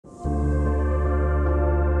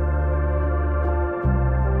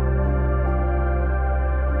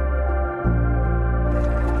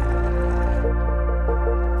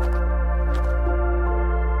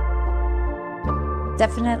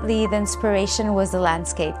Definitely the inspiration was the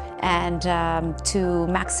landscape, and to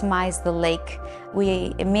maximize the lake,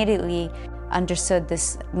 we immediately understood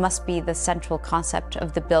this must be the central concept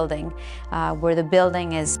of the building, where the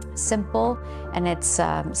building is simple and it's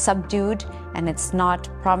subdued and it's not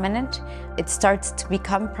prominent. It starts to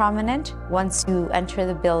become prominent once you enter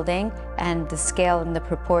the building and the scale and the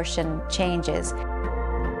proportion changes.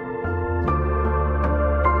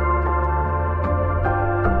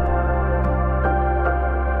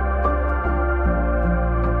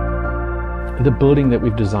 The building that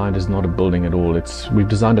we've designed is not a building at all. We've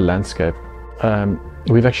designed a landscape.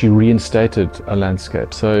 We've actually reinstated a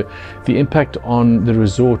landscape. So the impact on the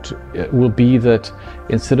resort will be that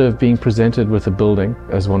instead of being presented with a building,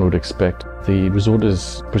 as one would expect, the resort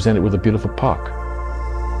is presented with a beautiful park.